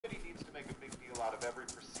of every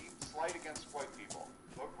perceived slight against white people.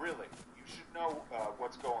 But really, you should know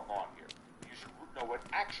what's going on here. You should know what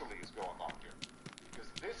actually is going on here. Because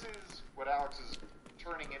this is what Alex is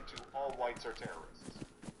turning into all whites are terrorists.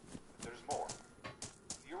 But there's more.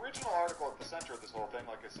 The original article at the center of this whole thing,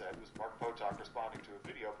 like I said, was Mark Potok responding to a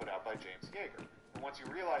video put out by James Yeager. And once you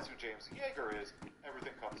realize who James Yeager is,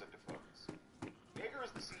 everything comes into focus. Yeager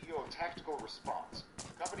is the CEO of Tactical Response,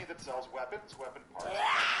 a company that sells weapons, weapon parts, and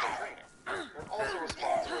tactical training. They're also a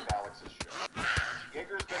sponsor of Alex's show.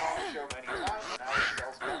 Yeager's been on the show many times, and Alex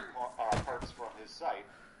sells parts from his site,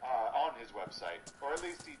 on his website. Or at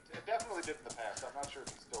least he definitely did in the past. I'm not sure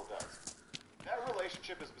if he still does. That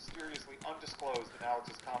relationship is mysteriously undisclosed in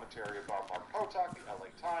Alex's commentary about Mark Potok, the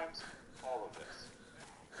LA Times, all of this.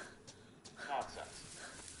 Nonsense.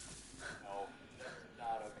 No, that's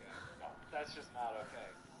not okay. No, that's just not okay.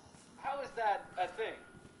 How is that a thing?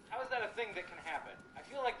 How is that a thing that can happen? I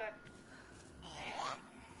feel like that... Man,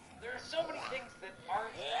 there are so many things that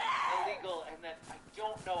aren't illegal and that I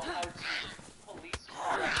don't know how to police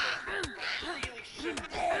correctly. It really shouldn't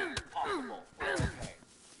be possible or okay.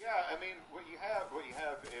 Yeah, I mean, what you have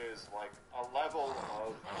is like a level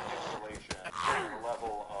of manipulation, a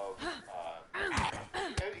level of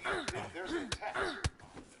there's intent.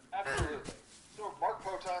 Absolutely. So Mark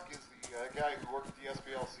Potok is the guy who worked at the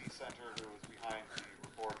SBLC Center, who was behind the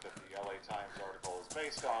report that the LA Times article is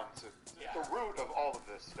based on. So it's the root of all of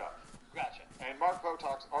this stuff. Gotcha. And Mark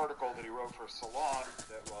Potok's article that he wrote for Salon,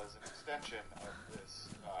 that was an extension of this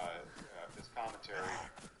this commentary,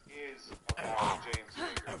 is about James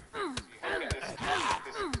Yeager. He had this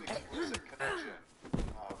explicit connection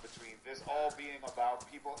between this all being about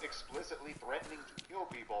people explicitly threatening to kill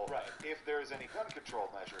people if there's any gun control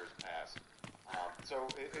measures passed. So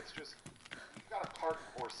it's just, you've got a cart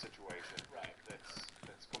and horse situation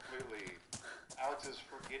that's completely... Alex is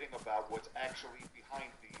forgetting about what's actually behind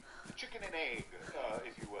the chicken and egg,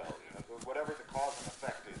 if you will. You know, whatever the cause and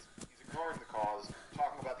effect is, he's ignoring the cause,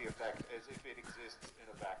 talking about the effect as if it exists in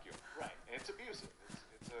a vacuum. Right. And it's abusive.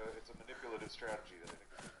 It's a manipulative strategy that I think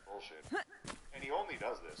is bullshit. And he only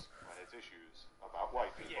does this when it's issues about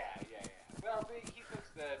white people. Yeah. Well, he thinks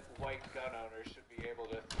that white gun owners should be able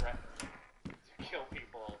to threaten to kill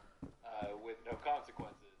people with no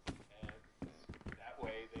consequences, and that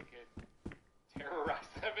way they can terrorize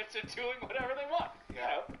them into doing whatever they want.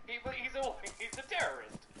 Yeah. You know, he's a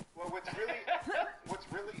terrorist. Well, what's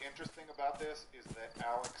really interesting about this is that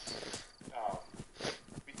Alex,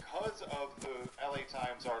 because of the LA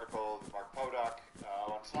Times article, the Mark Potok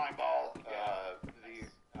on Slimeball,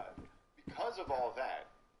 because of all that,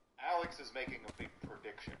 Alex is making a big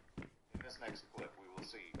prediction. In this next clip, we will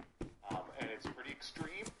see, and it's pretty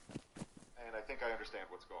extreme, and I think I understand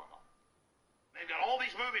what's going on. They've got all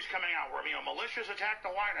these movies coming out where, militias attack the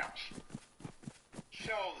White House.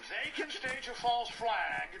 So they can stage a false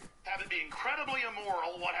flag, have it be incredibly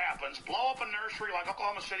immoral, what happens, blow up a nursery like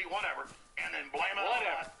Oklahoma City, whatever, and then blame it on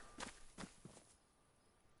that.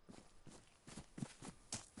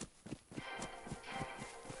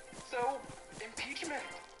 So, impeachment.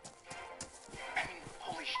 I mean,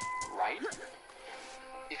 holy shit, right?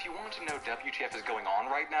 If you want to know WTF is going on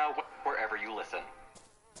right now, wherever you listen.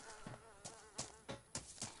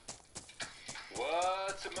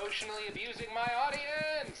 What's emotionally abusing my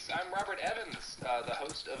audience? I'm Robert Evans, the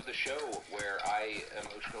host of the show where I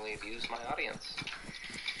emotionally abuse my audience.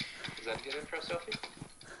 Is that a good intro, Sophie?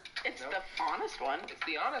 It's the honest one. It's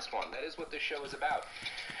the honest one. That is what this show is about.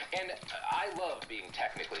 And I love being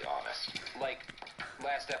technically honest. Like,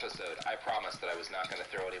 last episode, I promised that I was not going to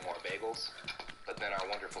throw any more bagels, but then our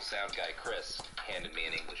wonderful sound guy, Chris, handed me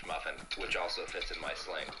an English muffin, which also fits in my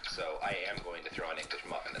sling. So I am going to throw an English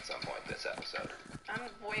muffin at some point this episode. I'm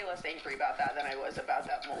way less angry about that than I was about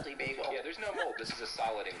that moldy bagel. Yeah, there's no mold. This is a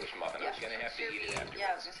solid English muffin. I'm going to have to eat it afterwards.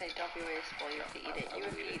 Yeah, I was going to say, don't be wasteful. You have to eat it. You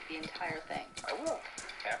have to eat the entire thing. I will,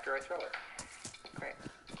 after I throw it. Great.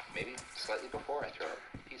 Maybe slightly before I throw it.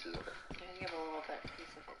 Pieces of it. You can give a little bit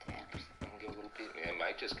piece of it to Anderson. I'll give a little piece. It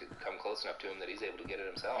might just come close enough to him that he's able to get it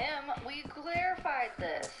himself. We clarified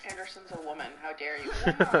this. Anderson's a woman. How dare you?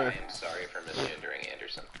 I am sorry for misgendering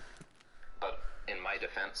Anderson. But in my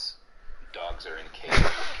defense, dogs are incapable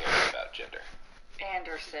of caring about gender.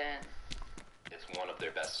 Anderson. It's one of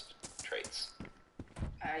their best traits.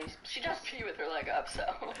 She does pee with her leg up, so.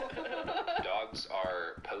 Dogs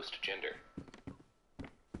are post-gender.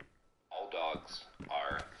 All dogs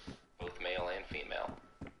are both male and female.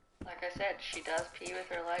 Like I said, she does pee with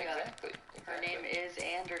her leg up. Exactly. Her name is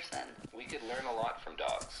Anderson. We could learn a lot from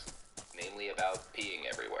dogs, namely about peeing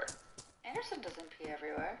everywhere. Anderson doesn't pee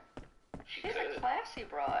everywhere. She's She's a classy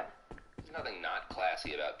broad. There's nothing not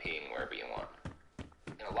classy about peeing wherever you want.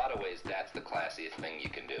 a lot of ways, that's the classiest thing you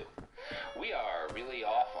can do. We are really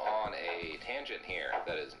off on a tangent here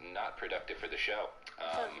that is not productive for the show.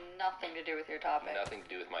 This has nothing to do with your topic. Nothing to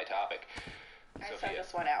do with my topic. I Sophia. sent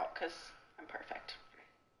this one out because I'm perfect.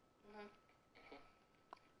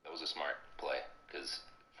 That was a smart play, because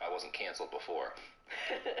if I wasn't canceled before,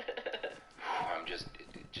 I'm just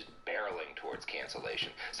barreling towards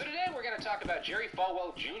cancellation. So today we're going to talk about Jerry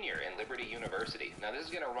Falwell Jr. and Liberty University. Now this is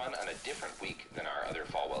going to run on a different week than our other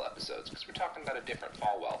Falwell episodes, because we're talking about a different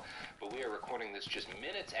Falwell, but we are recording this just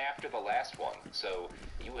minutes after the last one, so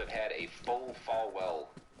you have had a full Falwell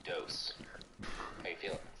dose. How you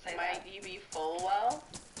feeling? Might you be Falwell?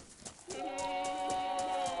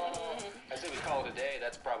 I say we call it a day.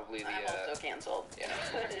 That's probably the... I'm also canceled. Yeah.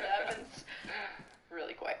 It happens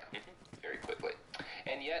really quick. Very quickly.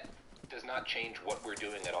 And yet, does not change what we're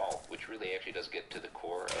doing at all, which really actually does get to the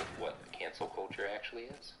core of what cancel culture actually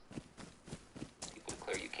is. People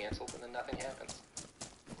declare you canceled and then nothing happens.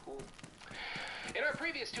 Cool. In our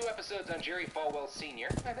previous 2 episodes on Jerry Falwell Sr.,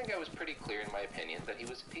 I think I was pretty clear in my opinion that he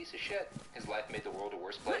was a piece of shit. His life made the world a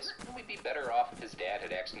worse place, and we'd be better off if his dad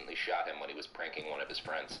had accidentally shot him when he was pranking one of his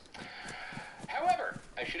friends. However,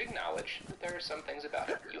 I should acknowledge that there are some things about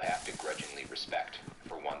it you have to grudgingly respect.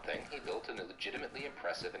 For one thing, he built a legitimately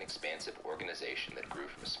impressive and expansive organization that grew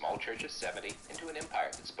from a small church of 70 into an empire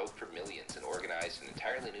that spoke for millions and organized an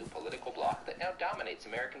entirely new political bloc that now dominates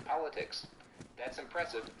American politics. That's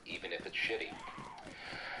impressive, even if it's shitty.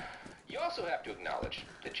 You also have to acknowledge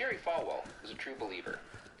that Jerry Falwell was a true believer.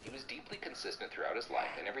 He was deeply consistent throughout his life,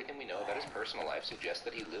 and everything we know about his personal life suggests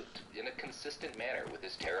that he lived in a consistent manner with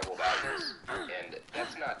his terrible values. And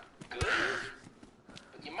that's not good,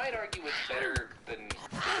 but you might argue it's better than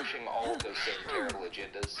pushing all of those same terrible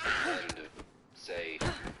agendas and, say,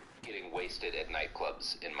 getting wasted at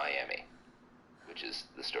nightclubs in Miami, which is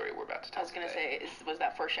the story we're about to tell. I was going to say, was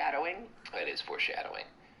that foreshadowing? That is foreshadowing.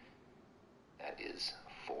 That is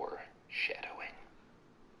foreshadowing.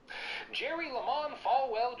 Jerry Lamont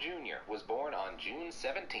Falwell Jr. was born on June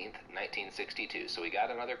 17th, 1962, so he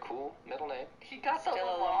got another cool middle name. He got the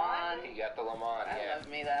Lamont. He got the Lamont, yeah. I love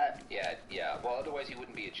me that. Yeah. Well, otherwise you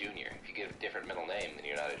wouldn't be a junior. If you get a different middle name, then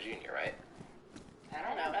you're not a junior, right? I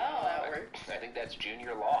don't know how that works. I think that's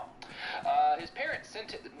junior law. His parents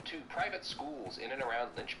sent him to private schools in and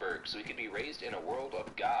around Lynchburg so he could be raised in a world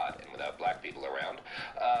of God and without black people around,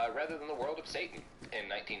 rather than the world of Satan. In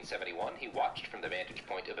 1971, he watched from the vantage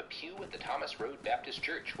point of a pew at the Thomas Road Baptist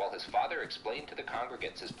Church while his father explained to the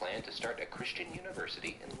congregants his plan to start a Christian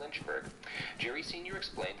university in Lynchburg. Jerry Sr.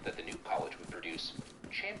 explained that the new college would produce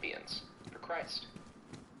champions for Christ.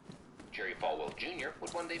 Jerry Falwell Jr.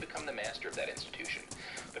 would one day become the master of that institution.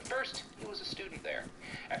 But first, he was a student there.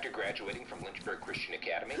 After graduating from Lynchburg Christian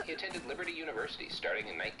Academy, he attended Liberty University starting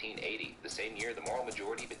in 1980, the same year the moral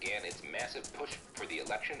majority began its massive push for the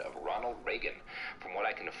election of Ronald Reagan. From what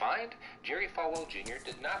I can find, Jerry Falwell Jr.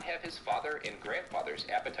 did not have his father and grandfather's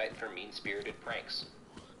appetite for mean-spirited pranks.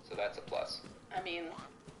 So that's a plus. I mean,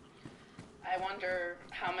 I wonder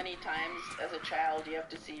how many times as a child you have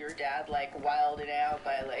to see your dad, like, wilding out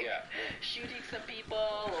by, like, shooting some people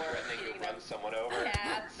or hitting them someone over.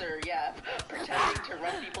 cats or, pretending to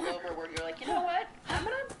run people over where you're like, you know what, I'm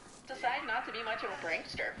going to decide not to be much of a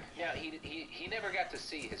prankster. Now, he never got to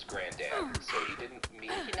see his granddad, so he didn't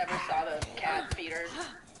meet... He never saw the cat feeders.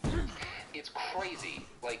 It's crazy.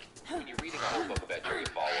 Like, when you're reading a whole book about Jerry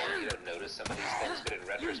Falwell, you don't notice some of these things, but in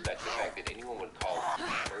retrospect, the fact that anyone would call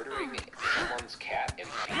murdering someone's cat and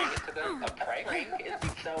feeding it to them a prank is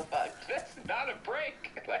so fucked. That's not a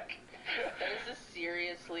prank. Like, that is a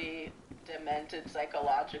seriously demented,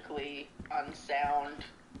 psychologically unsound.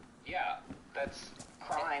 Yeah, that's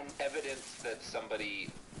crime. Evidence that somebody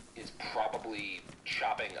is probably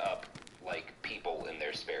chopping up, like, people in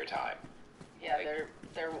their spare time. Yeah, like,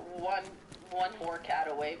 they're one more cat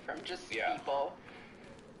away from just people.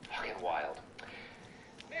 Fucking wild.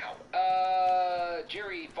 Now,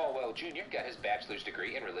 Jerry Falwell Jr. got his bachelor's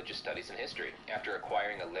degree in religious studies and history. After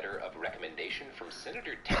acquiring a letter of recommendation from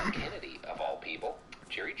Senator Ted Kennedy, of all people,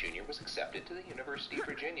 Jerry Jr. was accepted to the University of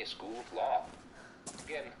Virginia School of Law.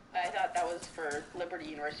 Again, I thought that was for Liberty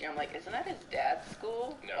University. I'm like, isn't that his dad's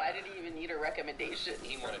school? No. Why did he even need a recommendation?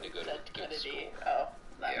 He wanted to go to Kennedy. school. Oh,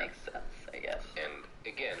 that makes sense, I guess. And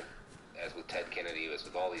again, as with Ted Kennedy, as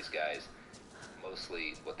with all these guys,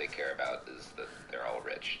 mostly what they care about is that they're all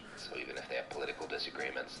rich. So even if they have political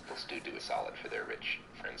disagreements, they'll still do a solid for their rich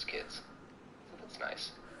friends' kids. So that's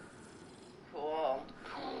nice. Cool.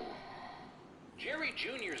 Jerry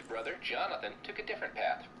Jr.'s brother, Jonathan, took a different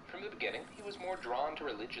path. From the beginning, he was more drawn to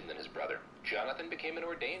religion than his brother. Jonathan became an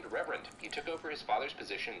ordained reverend. He took over his father's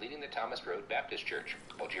position leading the Thomas Road Baptist Church.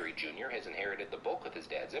 While Jerry Jr. has inherited the bulk of his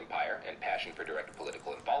dad's empire and passion for direct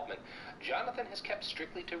political involvement, Jonathan has kept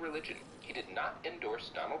strictly to religion. He did not endorse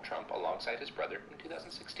Donald Trump alongside his brother in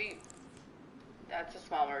 2016. That's a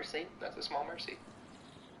small mercy. That's a small mercy.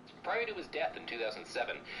 Prior to his death in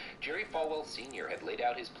 2007, Jerry Falwell Sr. had laid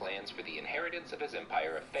out his plans for the inheritance of his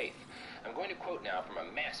empire of faith. I'm going to quote now from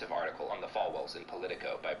a massive article on the Falwells in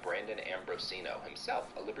Politico by Brandon Ambrosino,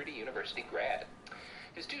 himself a Liberty University grad.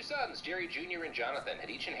 His two sons, Jerry Jr. and Jonathan, had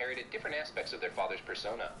each inherited different aspects of their father's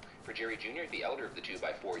persona. For Jerry Jr., the elder of the two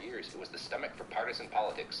by 4 years, it was the stomach for partisan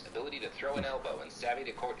politics, ability to throw an elbow, and savvy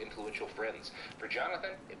to court influential friends. For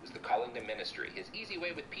Jonathan, it was the calling to ministry, his easy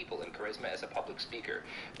way with people and charisma as a public speaker.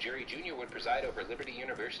 Jerry Jr. would preside over Liberty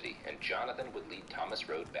University, and Jonathan would lead Thomas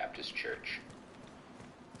Road Baptist Church.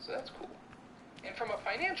 So that's cool. And from a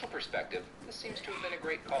financial perspective, this seems to have been a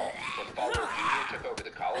great call. When Falwell Jr. took over the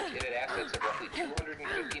college, it had assets of roughly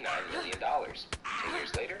 $259 million. 10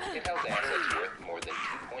 years later, it held assets worth more than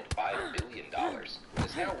 $2.5 billion. It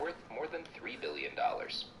is now worth more than $3 billion.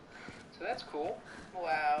 So that's cool.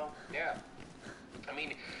 Wow. Yeah. I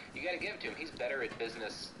mean, you gotta give it to him. He's better at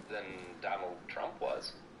business than Donald Trump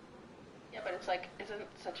was. Yeah, but it's like, isn't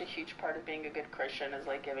such a huge part of being a good Christian is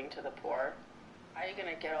like giving to the poor? How are you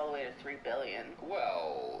going to get all the way to $3 billion?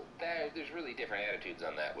 Well, there's really different attitudes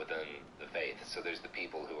on that within the faith. So there's the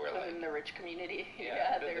people who are within the rich community?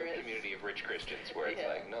 Yeah, there the is. community of rich Christians, where it's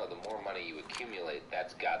like, no, the more money you accumulate,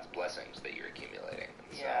 that's God's blessings that you're accumulating.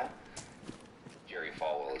 And yeah. So, Jerry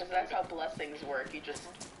Falwell is... Because that's how blessings work. You just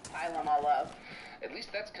pile them all up. At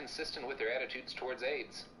least that's consistent with their attitudes towards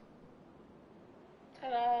AIDS.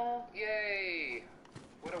 Ta-da! Yay!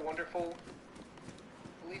 What a wonderful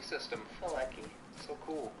belief system. So lucky. So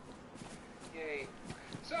cool. Yay.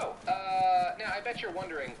 So, now I bet you're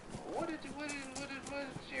wondering, what did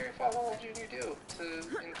Jerry Falwell Jr. do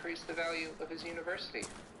to increase the value of his university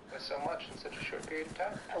by so much in such a short period of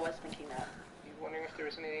time? I was thinking that. You wondering if there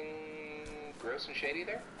was anything gross and shady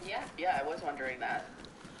there? Yeah, I was wondering that.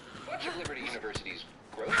 Much of Liberty University's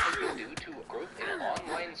growth has been due to growth in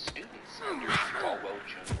online students under Falwell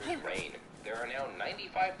Jr.'s reign. There are now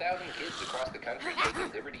 95,000 kids across the country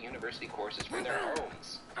taking Liberty University courses from their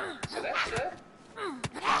homes. So that's good.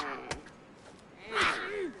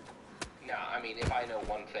 Now, I mean, if I know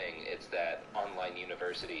one thing, it's that online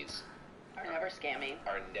universities are never scammy.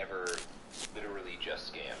 Are never literally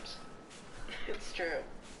just scams. It's true.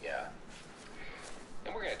 Yeah.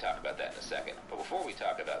 And we're going to talk about that in a second. But before we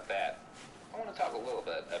talk about that, I want to talk a little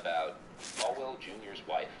bit about Falwell Jr.'s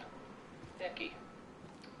wife, Becky.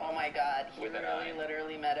 Oh my God, he with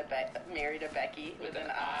literally married a Becky with an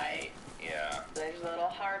I. Yeah. There's a little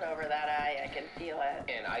heart over that eye. I can feel it.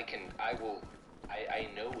 And I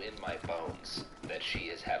know in my bones that she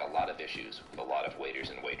has had a lot of issues with a lot of waiters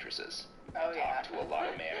and waitresses. Oh, yeah. Talked to a lot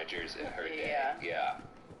of managers in her day. Yeah.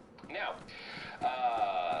 Now,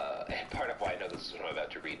 and part of why I know this is what I'm about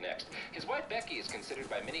to read next. His wife Becky is considered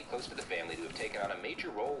by many close to the family to have taken on a major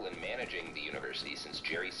role in managing the university since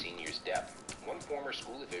Jerry Sr.'s death. One former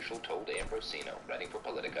school official told Ambrosino, writing for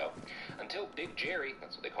Politico, "Until Big Jerry,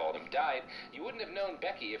 that's what they called him, died, you wouldn't have known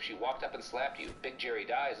Becky if she walked up and slapped you. Big Jerry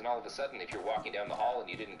dies, and all of a sudden, if you're walking down the hall and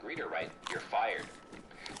you didn't greet her right, you're fired."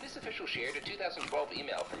 This official shared a 2012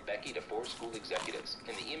 email from Becky to 4 school executives.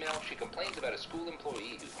 In the email, she complains about a school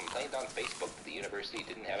employee who complained on Facebook that the university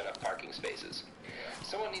didn't have enough parking spaces.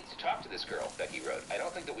 "Someone needs to talk to this girl," Becky wrote. "I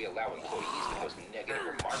don't think that we allow employees to post negative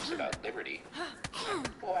remarks about liberty."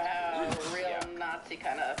 Wow, real Nazi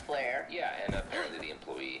kind of flair. Yeah, and apparently the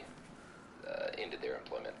employee ended their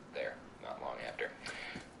employment there not long after.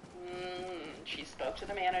 She spoke to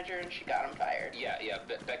the manager and she got him fired. Yeah.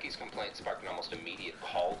 Becky's complaint sparked an almost immediate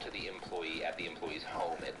call to the employee at the employee's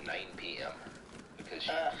home at 9 p.m. because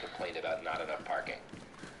she complained about not enough parking.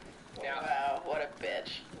 Now, wow, what a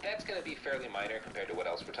bitch. That's going to be fairly minor compared to what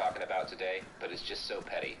else we're talking about today, but it's just so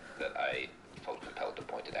petty that I felt compelled to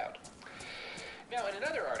point it out. Now, in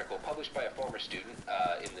another article published by a former student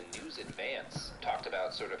in the News Advance, talked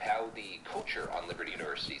about sort of how the culture on Liberty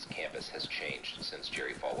University's campus has changed since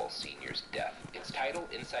Jerry Falwell Sr.'s death. Its title,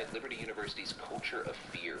 Inside Liberty University's Culture of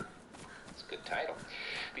Fear. It's a good title.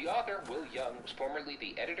 The author, Will Young, was formerly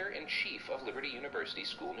the editor-in-chief of Liberty University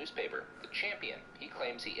school newspaper, The Champion. He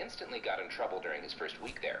claims he instantly got in trouble during his first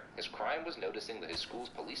week there. His crime was noticing that his school's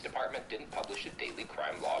police department didn't publish a daily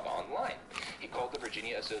crime log online. He called the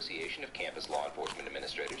Virginia Association of Campus Law Enforcement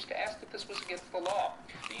Administrators to ask if this was against the law.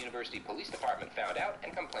 The university police department found out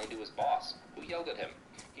and complained to his boss, who yelled at him.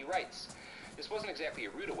 He writes, This wasn't exactly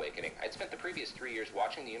a rude awakening. I'd spent the previous 3 years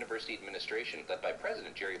watching the university administration, led by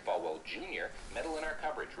President Jerry Falwell Jr., meddle in our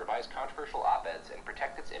coverage, revise controversial op-eds, and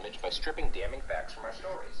protect its image by stripping damning facts from our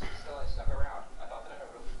stories. Still, I stuck around. I thought that if I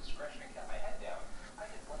wrote with discretion and kept my head down, I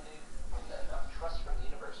could one day win enough trust from the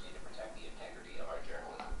university to protect the integrity of our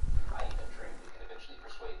journalism. I even dreamed we could eventually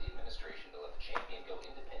persuade the administration to let the champion go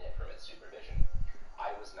independent from its supervision.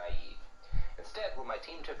 I was naive. Instead, when my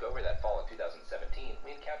team took over that fall in 2017,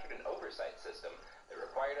 we encountered an oversight system that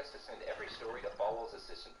required us to send every story to Falwell's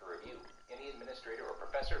assistant for review. Any administrator or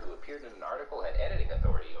professor who appeared in an article had editing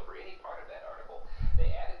authority over any part of that article.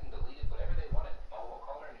 They added and deleted whatever they wanted. Falwell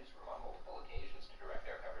called our newsroom on multiple occasions to direct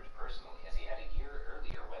our coverage personally, as he had a year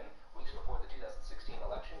earlier when, weeks before the 2016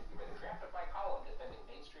 election, he read a draft of my column defending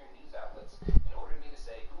mainstream news outlets and ordered me to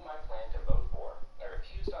say whom I planned to vote for. I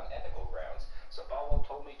refused on ethical grounds, so Falwell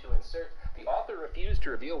told me to insert, the author refused to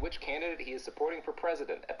reveal which candidate he is supporting for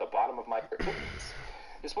president at the bottom of my reports.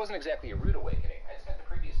 This wasn't exactly a rude awakening. I'd spent the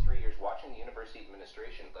previous 3 years watching the university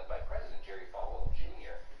administration, led by President Jerry Falwell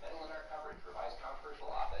Jr., meddle in our coverage, revise controversial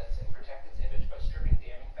op-eds, and protect its image by stripping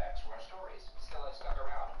damning facts from our stories. Still, I stuck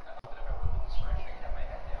around. I thought that if I wrote with discretion and kept my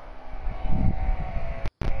head down.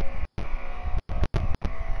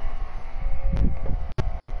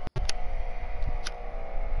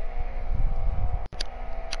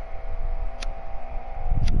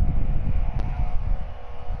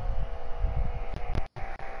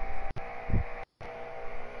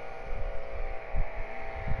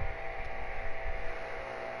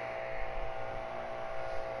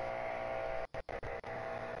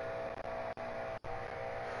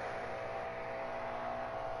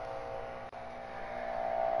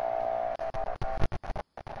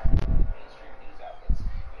 Mainstream news outlets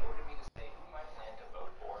and ordered me to say whom I planned to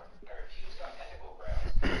vote for. I refused on ethical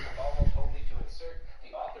grounds, so Falwell told me to insert,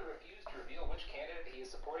 the author refused to reveal which candidate he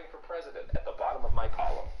is supporting for president at the bottom of my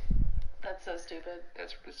column. That's so stupid.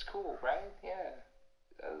 That's cool, right? Yeah.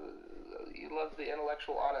 You love the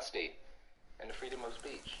intellectual honesty and the freedom of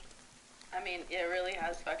speech. I mean, it really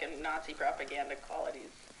has fucking Nazi propaganda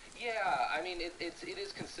qualities. Yeah, I mean, it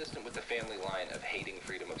is consistent with the family line of hating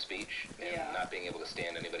freedom of speech and not being able to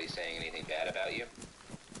stand anybody saying anything bad about you.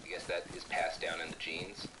 I guess that is passed down in the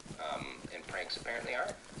genes, and pranks apparently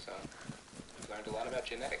aren't. So, we've learned a lot about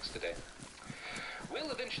genetics today. Will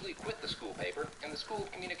eventually quit the school paper, and the School of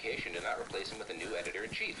Communication did not replace him with a new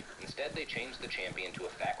editor-in-chief. Instead, they changed the Champion to a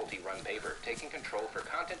faculty-run paper, taking control for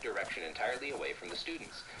content direction entirely away from the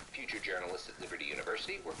students. Future journalists at Liberty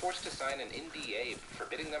University were forced to sign an NDA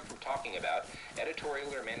forbidding them from talking about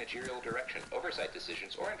editorial or managerial direction, oversight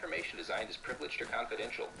decisions, or information designed as privileged or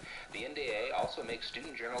confidential. The NDA also makes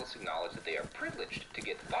student journalists acknowledge that they are privileged to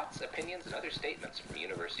get thoughts, opinions, and other statements from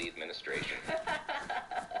university administration.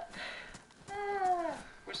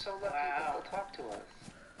 We're so lucky that they'll talk to us.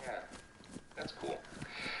 Yeah, that's cool.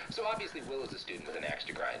 So obviously Will is a student with an axe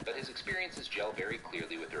to grind, but his experiences gel very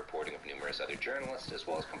clearly with the reporting of numerous other journalists, as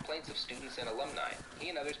well as complaints of students and alumni. He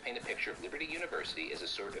and others paint a picture of Liberty University as a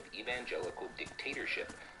sort of evangelical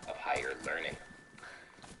dictatorship of higher learning,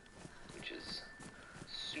 which is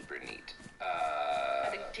super neat.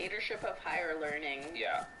 A dictatorship of higher learning.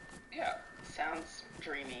 Yeah. Sounds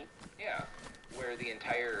dreamy. Yeah. Where the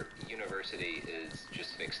entire university is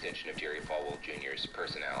just an extension of Jerry Falwell Jr.'s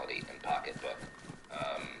personality and pocketbook.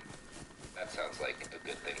 That sounds like a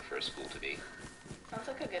good thing for a school to be. Sounds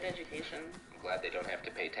like a good education. I'm glad they don't have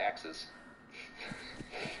to pay taxes.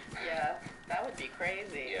 Yeah, that would be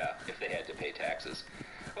crazy. Yeah, if they had to pay taxes.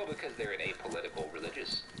 Well, because they're an apolitical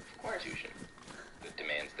religious institution that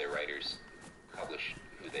demands their writers publish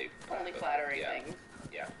who they... Only flattering things.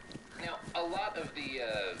 Yeah. Now, a lot of the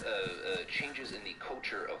changes in the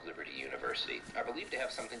culture of Liberty University are believed to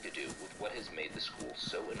have something to do with what has made the school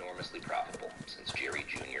so enormously profitable since Jerry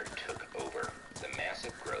Jr. took over the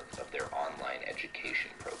massive growth of their online education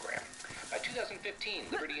program. By 2015,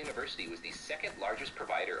 Liberty University was the second largest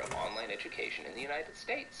provider of online education in the United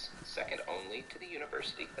States, second only to the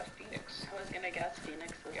University of Phoenix. I was gonna guess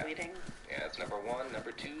Phoenix was leading. Yeah, that's number one.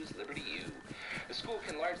 Number two is Liberty U. The school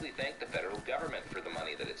can largely thank the federal government for the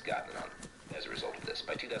money that it's gotten on as a result of this.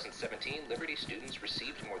 By 2017, Liberty students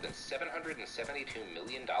received more than $772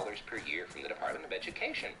 million per year from the Department of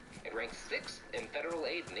Education. It ranks 6th in federal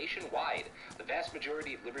aid nationwide. The vast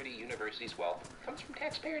majority of Liberty University's wealth comes from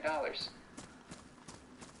taxpayer dollars.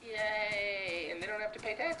 Yay! And they don't have to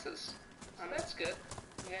pay taxes. So that's good.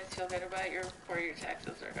 You guys feel good about where your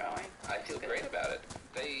taxes are going? I feel great about it.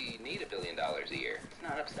 They need $1 billion a year. It's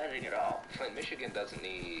not upsetting at all. Flint, Michigan doesn't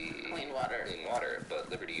need clean water, but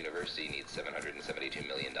Liberty University needs $772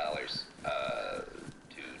 million to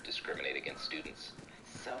discriminate against students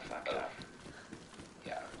so fucked up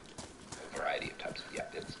variety of types. Yeah,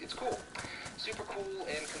 it's cool. Super cool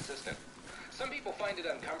and consistent. Some people find it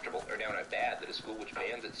uncomfortable or downright bad that a school which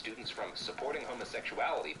bans its students from supporting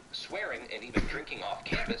homosexuality, swearing, and even drinking off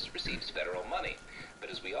campus receives federal money.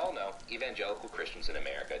 But as we all know, evangelical Christians in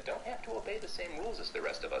America don't have to obey the same rules as the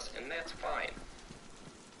rest of us, and that's fine.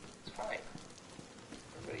 It's fine.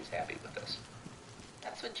 Everybody's happy with this.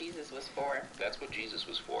 That's what Jesus was for. That's what Jesus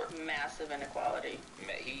was for. Massive inequality.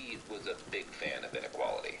 He was a big fan of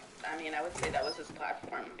inequality. I mean, I would say that was his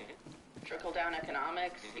platform. Mm-hmm. Trickle-down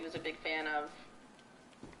economics, he was a big fan of,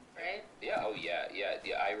 right? Yeah, oh yeah.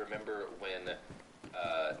 I remember when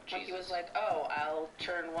Jesus... He was like, oh, I'll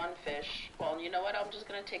turn one fish. Well, you know what? I'm just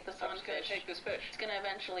going to take this one fish. I'm just going to take this fish. It's going to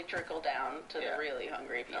eventually trickle down to the really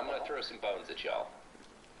hungry people. I'm going to throw some bones at y'all.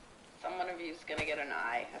 Some one of you is going to get an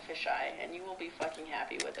eye, a fish eye, and you will be fucking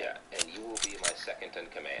happy with it. Yeah, and you will be my second in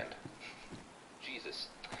command. Jesus.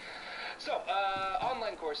 So,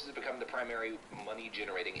 online courses have become the primary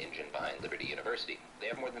money-generating engine behind Liberty University. They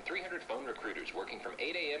have more than 300 phone recruiters working from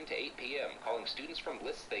 8 a.m. to 8 p.m., calling students from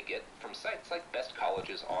lists they get from sites like Best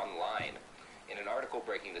Colleges Online. In an article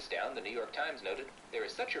breaking this down, the New York Times noted, there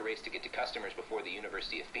is such a race to get to customers before the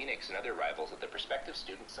University of Phoenix and other rivals that the prospective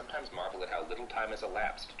students sometimes marvel at how little time has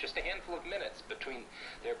elapsed, just a handful of minutes between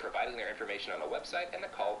their providing their information on a website and the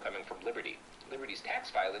call coming from Liberty. Liberty's tax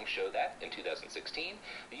filings show that, in 2016,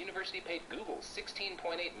 the university paid Google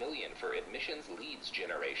 $16.8 million for admissions leads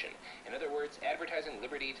generation. In other words, advertising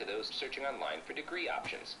Liberty to those searching online for degree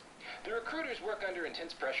options. The recruiters work under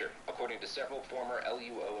intense pressure. According to several former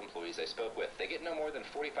LUO employees I spoke with, they get no more than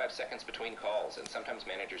 45 seconds between calls, and sometimes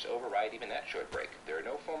managers override even that short break. There are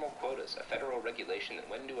no formal quotas. A federal regulation that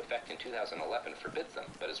went into effect in 2011 forbids them,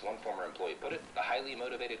 but as one former employee put it, the highly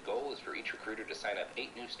motivated goal is for each recruiter to sign up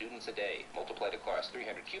 8 new students a day. Multiplied across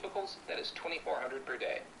 300 cubicles, that is 2,400 per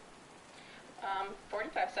day.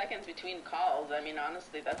 45 seconds between calls, I mean,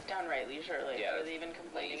 honestly, that's downright leisurely. Yeah, what are they even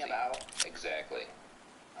complaining lazy. about? Exactly.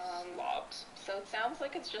 Slobs. So it sounds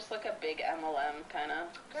like it's just like a big MLM kind of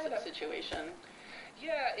situation.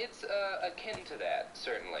 Yeah, it's akin to that,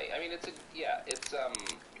 certainly. I mean, it's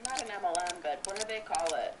Not an MLM, but what do they call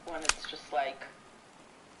it when it's just like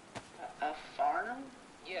a farm?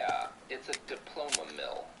 Yeah, it's a diploma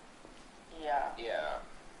mill. Yeah. Yeah.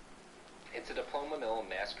 It's a diploma mill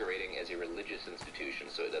masquerading as a religious institution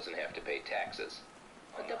so it doesn't have to pay taxes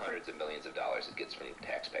on the hundreds of millions of dollars it gets from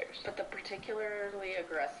taxpayers. But the particularly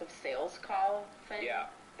aggressive sales call thing,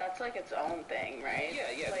 that's like its own thing, right?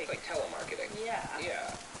 Yeah, it's like telemarketing. Yeah.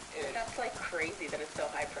 Yeah. That's like crazy that it's so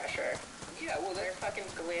high pressure. Yeah, well, they're fucking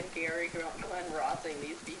Glenn Rossing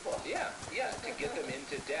these people. Yeah, to get them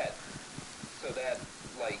into debt. So that,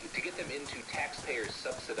 like, to get them into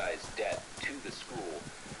taxpayer-subsidized debt to the school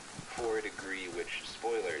for a degree which,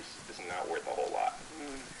 spoilers, is not worth a whole lot.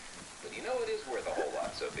 But you know it is worth a whole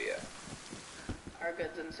lot, Sophia. Our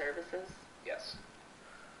goods and services? Yes.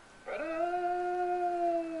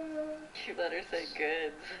 You let her say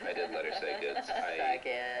goods. I did let her say goods. Suck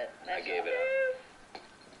it. I gave it up.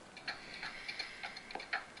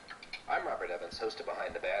 I'm Robert Evans, host of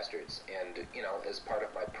Behind the Bastards, and, you know, as part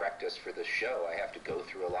of my practice for this show, I have to go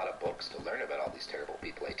through a lot of books to learn about all these terrible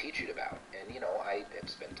people I teach it about. And, you know, I have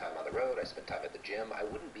spent time on the road, I spend time at the gym. I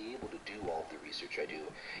wouldn't be able to do all of the research I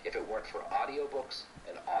do if it weren't for audiobooks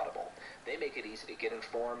and Audible. They make it easy to get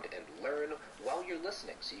informed and learn while you're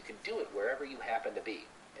listening, so you can do it wherever you happen to be.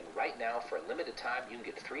 And right now, for a limited time, you can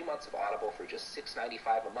get 3 months of Audible for just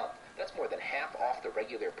 $6.95 a month. That's more than half off the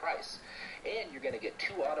regular price. And you're going to get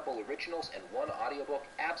 2 Audible originals and 1 audiobook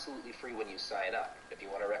absolutely free when you sign up. If you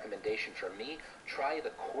want a recommendation from me, try The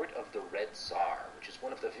Court of the Red Tsar, which is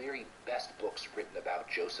one of the very best books written about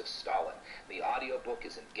Joseph Stalin. The audiobook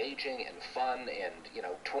is engaging and fun and, you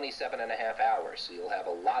know, 27 and a half hours, so you'll have a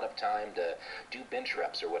lot of time to do bench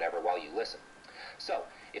reps or whatever while you listen. So,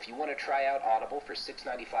 if you want to try out Audible for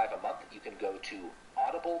 $6.95 a month, you can go to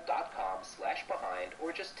audible.com/behind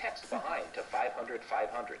or just text behind to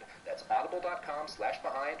 500-500. That's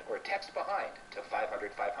audible.com/behind or text behind to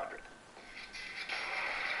 500-500.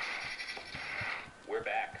 We're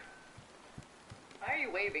back. Why are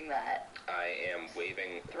you waving that? I am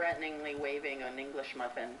waving... Threateningly waving an English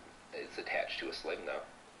muffin. It's attached to a sling, though.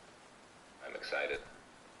 I'm excited.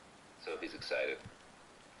 Sophie's excited.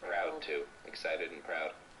 Proud, too. Excited and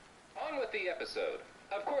proud. On with the episode.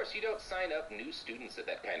 Of course, you don't sign up new students at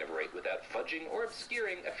that kind of rate without fudging or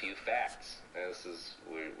obscuring a few facts. This is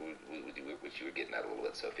what you were getting at a little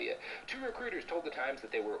bit, Sophia. 2 recruiters told the Times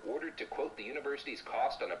that they were ordered to quote the university's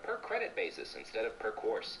cost on a per-credit basis instead of per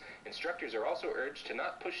course. Instructors are also urged to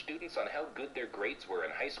not push students on how good their grades were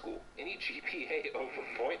in high school. Any GPA over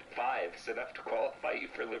 0.5 is enough to qualify you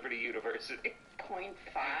for Liberty University.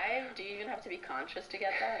 0.5? Do you even have to be conscious to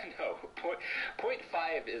get that? No,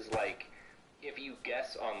 0.5 is like, if you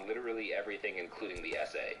guess on literally everything, including the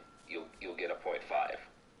essay, you'll get a 0.5.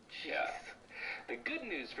 Yeah. The good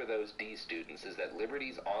news for those D students is that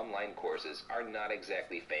Liberty's online courses are not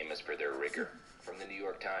exactly famous for their rigor. From the New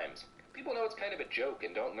York Times. People know it's kind of a joke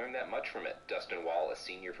and don't learn that much from it. Dustin Wall, a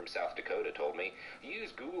senior from South Dakota, told me, "You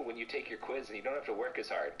use Google when you take your quiz and you don't have to work as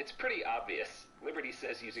hard. It's pretty obvious. Liberty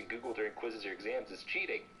says using Google during quizzes or exams is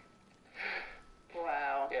cheating."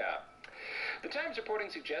 Wow. Yeah. The Times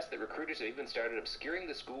reporting suggests that recruiters have even started obscuring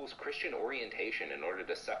the school's Christian orientation in order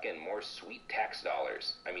to suck in more sweet tax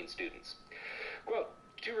dollars. I mean students. Quote,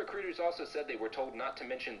 2 recruiters also said they were told not to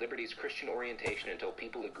mention Liberty's Christian orientation until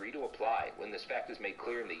people agree to apply. When this fact is made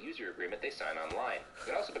clear in the user agreement they sign online.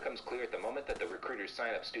 It also becomes clear at the moment that the recruiters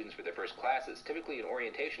sign up students for their first classes, typically an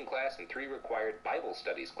orientation class and 3 required Bible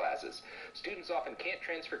studies classes. Students often can't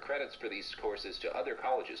transfer credits for these courses to other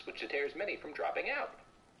colleges, which deters many from dropping out.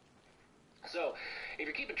 So, if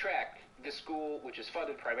you're keeping track, this school, which is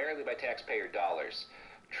funded primarily by taxpayer dollars,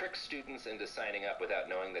 tricks students into signing up without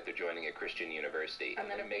knowing that they're joining a Christian university. And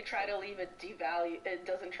then if they try to leave, it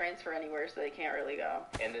doesn't transfer anywhere, so they can't really go.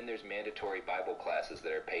 And then there's mandatory Bible classes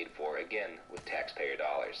that are paid for, again, with taxpayer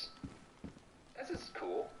dollars. This is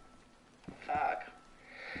cool. Fuck.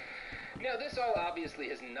 Now, this all obviously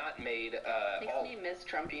has not made, Makes me miss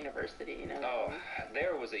Trump University, you know? Oh,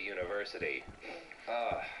 there was a university.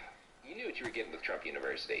 You knew what you were getting with Trump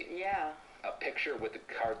University. Yeah. A picture with a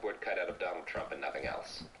cardboard cutout of Donald Trump and nothing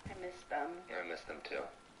else. I miss them. I miss them too.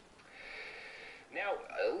 Now,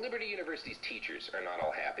 Liberty University's teachers are not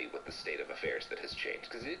all happy with the state of affairs that has changed,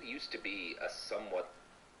 because it used to be a somewhat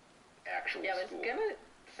actual school. school. Yeah, I was gonna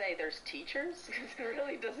say there's teachers, because it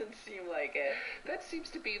really doesn't seem like it. That seems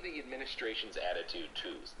to be the administration's attitude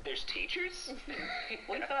too. There's teachers?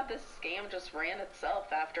 We thought this scam just ran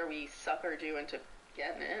itself after we suckered you into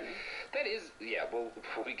getting in. That is, yeah, we'll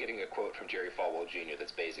be getting a quote from Jerry Falwell Jr.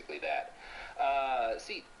 that's basically that.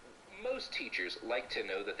 See, most teachers like to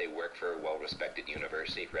know that they work for a well-respected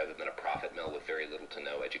university rather than a profit mill with very little to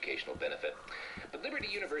no educational benefit. But Liberty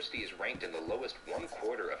University is ranked in the lowest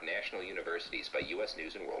 1/4 of national universities by U.S.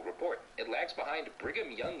 News & World Report. It lags behind Brigham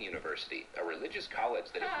Young University, a religious college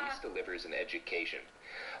that at least delivers an education.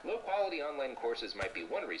 Low-quality online courses might be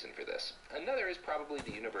one reason for this. Another is probably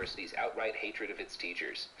the university's outright hatred of its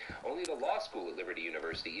teachers. Only the law school at Liberty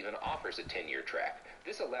University even offers a tenure track.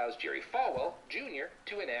 This allows Jerry Falwell, Jr.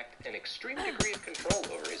 to enact an extreme degree of control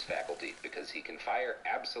over his faculty because he can fire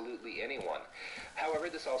absolutely anyone. However,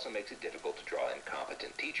 this also makes it difficult to draw in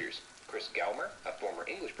competent teachers. Chris Gaumer, a former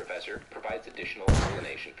English professor, provides additional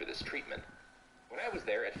explanation for this treatment. When I was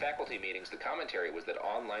there, at faculty meetings, the commentary was that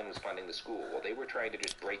online was funding the school, while they were trying to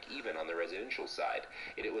just break even on the residential side.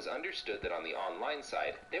 Yet it was understood that on the online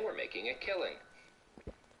side, they were making a killing.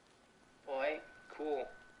 Boy. Cool.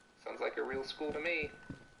 Sounds like a real school to me.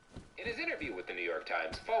 In his interview with the New York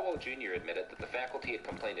Times, Falwell Jr. admitted that the faculty had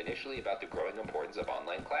complained initially about the growing importance of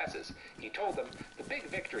online classes. He told them the big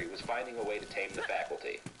victory was finding a way to tame the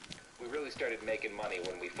faculty. We really started making money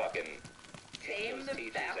when we fucking... Tame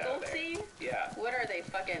the faculty? Yeah. What are they,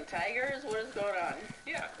 fucking tigers? What is going on?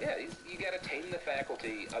 Yeah, you gotta tame the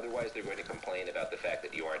faculty, otherwise they're going to complain about the fact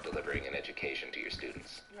that you aren't delivering an education to your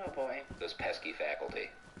students. Oh boy. Those pesky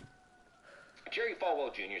faculty. Jerry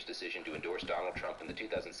Falwell Jr.'s decision to endorse Donald Trump in the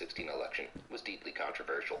 2016 election was deeply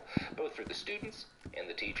controversial, both for the students and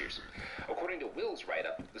the teachers. According to Will's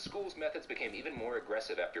write-up, the school's methods became even more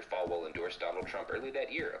aggressive after Falwell endorsed Donald Trump early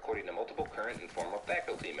that year, according to multiple current and former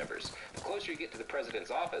faculty members. The closer you get to the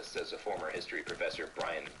president's office, says a former history professor,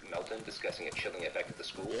 Brian Melton, discussing a chilling effect of the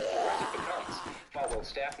school, the worse it becomes. Falwell's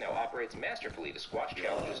staff now operates masterfully to squash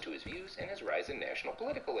challenges to his views and his rise in national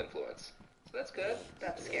political influence. So that's good.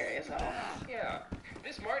 That's scary as hell. Yeah.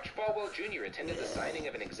 This March, Falwell Jr. attended the signing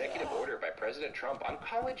of an executive order by President Trump on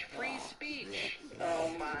college free speech.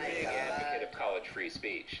 Oh my Big God. advocate of college free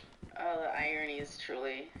speech. Oh, the irony is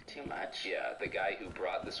truly too much. Yeah, the guy who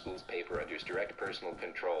brought the school's paper under his direct personal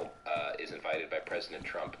control is invited by President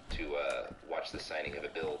Trump to watch the signing of a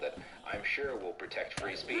bill that I'm sure will protect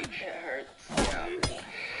free speech. It hurts. Yeah.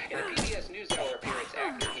 In a PBS NewsHour appearance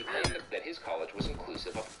after, he claimed that his college was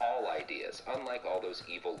inclusive of all ideas, unlike all those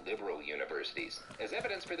evil liberal universities. As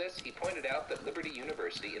evidence for this, he pointed out that Liberty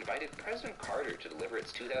University invited President Carter to deliver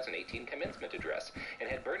its 2018 commencement address, and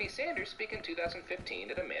had Bernie Sanders speak in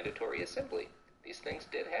 2015 at a mandatory assembly. These things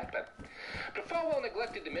did happen. But Falwell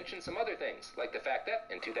neglected to mention some other things, like the fact that,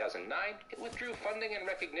 in 2009, it withdrew funding and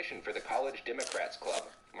recognition for the College Democrats Club.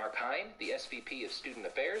 Mark Hine, the SVP of Student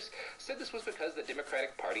Affairs, said this was because the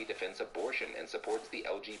Democratic Party defends abortion and supports the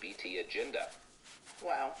LGBT agenda.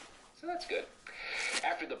 Wow. So that's good.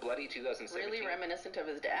 After the bloody 2017... Really reminiscent of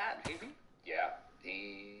his dad. Mm-hmm. Yeah.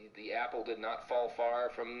 The apple did not fall far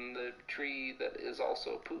from the tree that is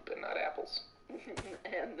also poop and not apples.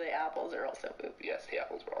 And the apples are also poop. Yes, the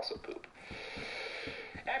apples were also poop.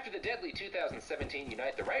 After the deadly 2017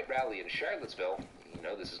 Unite the Right rally in Charlottesville, you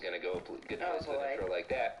know this is going to go a good place with an intro like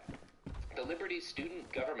that, the Liberty Student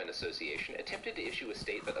Government Association attempted to issue a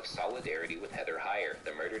statement of solidarity with Heather Heyer,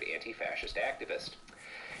 the murdered anti-fascist activist.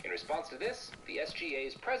 In response to this, the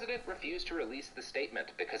SGA's president refused to release the statement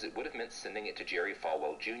because it would have meant sending it to Jerry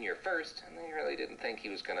Falwell Jr. first, and they really didn't think he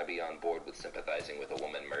was going to be on board with sympathizing with a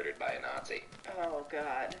woman murdered by a Nazi. Oh,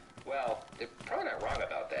 God. Well, they're probably not wrong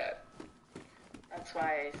about that. That's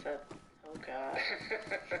why I said, oh, God.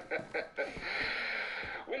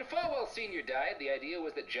 When Falwell Sr. died, the idea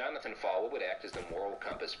was that Jonathan Falwell would act as the moral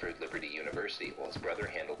compass for Liberty University, while his brother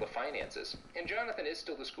handled the finances. And Jonathan is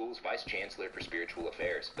still the school's vice-chancellor for spiritual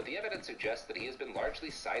affairs, but the evidence suggests that he has been largely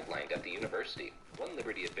sidelined at the university. One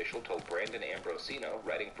Liberty official told Brandon Ambrosino,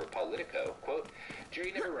 writing for Politico, quote,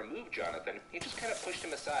 Jerry never removed Jonathan, he just kind of pushed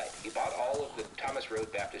him aside. He bought all of the Thomas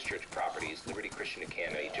Road Baptist Church properties, Liberty Christian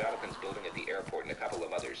Academy, Jonathan's building at the airport, and a couple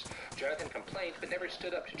of others. Jonathan complained, but never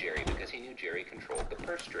stood up to Jerry because he knew Jerry controlled the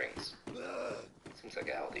purse strings. Seems like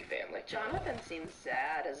a healthy family. Jonathan seems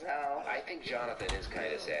sad as hell. I think Jonathan is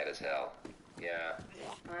kind of sad as hell. Yeah.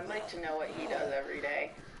 I'd like to know what he does every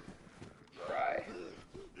day. Cry.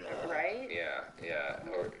 Right? Yeah.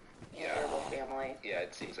 Or, yeah. Terrible family. Yeah,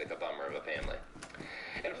 it seems like a bummer of a family.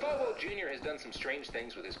 And Falwell Jr. has done some strange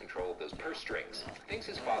things with his control of those purse strings, things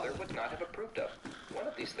his father would not have approved of. One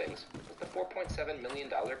of these things was the $4.7 million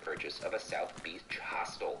purchase of a South Beach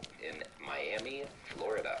hostel in Miami,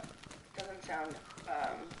 Florida. Doesn't sound,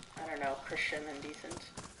 I don't know, Christian and decent.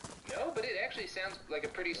 No, but it actually sounds like a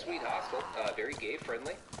pretty sweet hostel, very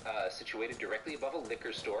gay-friendly, situated directly above a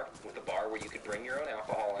liquor store with a bar where you could bring your own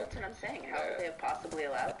alcohol in. That's what I'm saying. How could they have possibly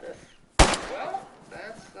allowed this? Well,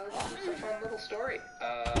 that's a fun little story.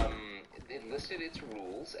 It listed its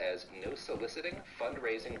rules as no soliciting,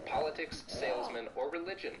 fundraising, politics, salesmen, or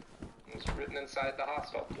religion. It was written inside the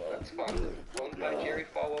hostel. That's fun. Owned by Jerry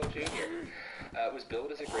Falwell Jr. It was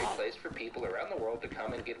billed as a great place for people around the world to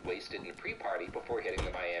come and get wasted and pre-party before hitting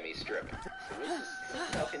the Miami Strip. So this is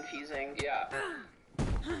So confusing. yeah.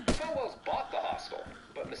 The Falwells bought the hostel,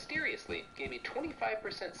 but mysteriously gave a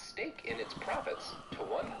 25% stake in its profits to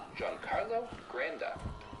one Giancarlo Granda.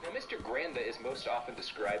 Now, Mr. Granda is most often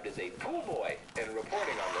described as a pool boy in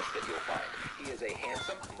reporting on this that you'll find. He is a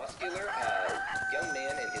handsome, muscular young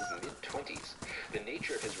man in his mid-20s. The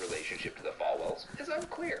nature of his relationship to the Falwells is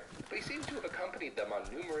unclear, but he seems to have accompanied them on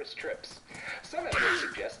numerous trips. Some evidence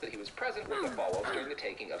suggests that he was present with the Falwells during the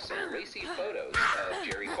taking of some racy photos of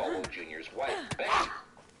Jerry Falwell Jr.'s wife, Becky.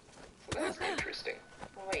 So that's interesting.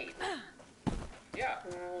 Wait. Yeah.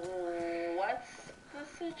 What's the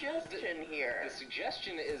suggestion here? The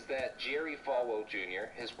suggestion is that Jerry Falwell Jr.,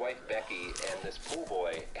 his wife Becky, and this pool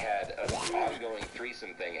boy had an ongoing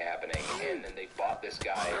threesome thing happening, and then they bought this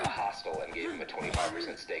guy a hostel and gave him a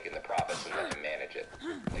 25% stake in the profits and let him manage it.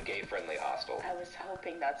 A gay-friendly hostel. I was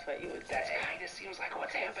hoping that's what you would say. That kind of seems like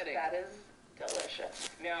what's happening. That is delicious.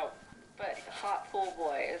 Now, But hot pool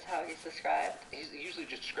boy is how he's described. he's usually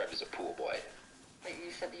just described as a pool boy. But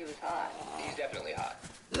you said he was hot. He's definitely hot.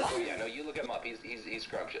 Oh yeah, no, you look him up. He's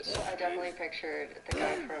scrumptious. I definitely pictured the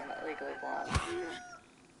guy from Legally Blonde. Do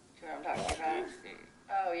you know what I'm talking about?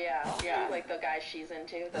 Oh yeah. Like the guy she's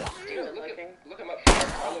into, that's stupid looking. Look him up.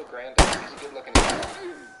 Carlo Granda. He's a good-looking guy.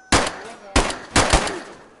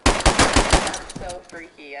 That's so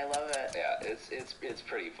freaky. I love it. Yeah, it's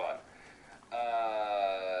pretty fun.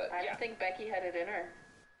 I didn't think Becky had it in her.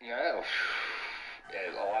 No.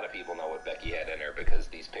 Yeah, a lot of people know what Becky had in her because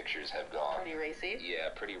these pictures have gone. Pretty racy. Yeah,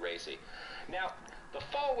 pretty racy. Now, The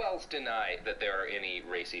Falwells deny that there are any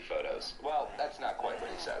racy photos. Well, that's not quite what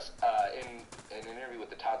he says. In an interview with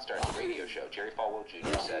the Todd Starnes radio show, Jerry Falwell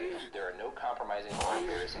Jr. said, "There are no compromising or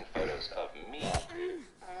embarrassing photos of me."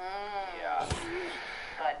 Yeah.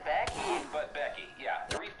 But Becky, yeah.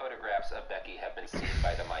 3 photographs of Becky have been seen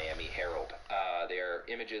by the Miami Herald. They are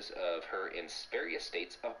images of her in various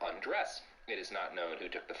states of undress. It is not known who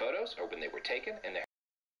took the photos or when they were taken, and they're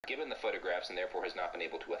given the photographs and therefore has not been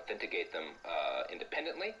able to authenticate them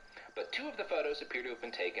independently. But 2 of the photos appear to have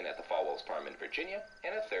been taken at the Falwell's farm in Virginia,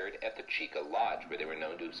 and a 3rd at the Chica Lodge, where they were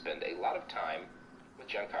known to spend a lot of time with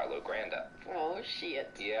Giancarlo Granda. Oh,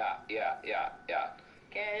 shit. Yeah.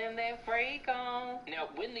 Can they freak on? Now,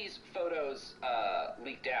 when these photos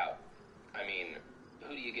leaked out, I mean,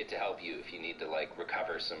 who do you get to help you if you need to, like,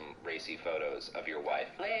 recover some racy photos of your wife?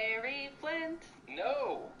 Larry Flint.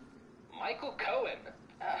 No! Michael Cohen.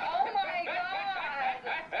 Oh my god!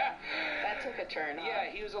 That took a turn, huh? Yeah,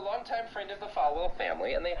 he was a longtime friend of the Falwell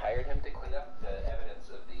family, and they hired him to clean up the evidence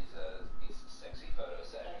of these sexy photo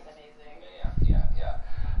sessions. That's amazing. Yeah.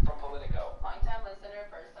 From Politico. Long-time listener,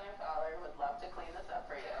 first-time caller, would love to clean this up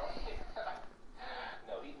for you.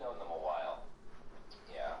 No, he'd known them a while.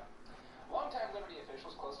 Yeah. Longtime Liberty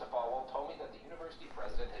officials close to Falwell told me that the university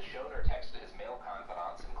president has shown or texted his male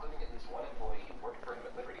confidants, including at least one employee who worked for him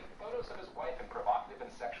at Liberty, photos of his wife in provocative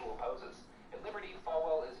and sexual poses. At Liberty,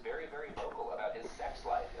 Falwell is very, very vocal about his sex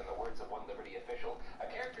life, in the words of one Liberty official, a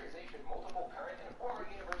characterization multiple current and former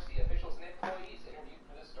university officials and employees interviewed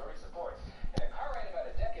for this story support. In a car ride about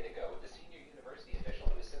a decade ago with the senior university official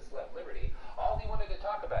who has since left Liberty, all he wanted to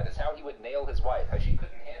talk about is how he would nail his wife, how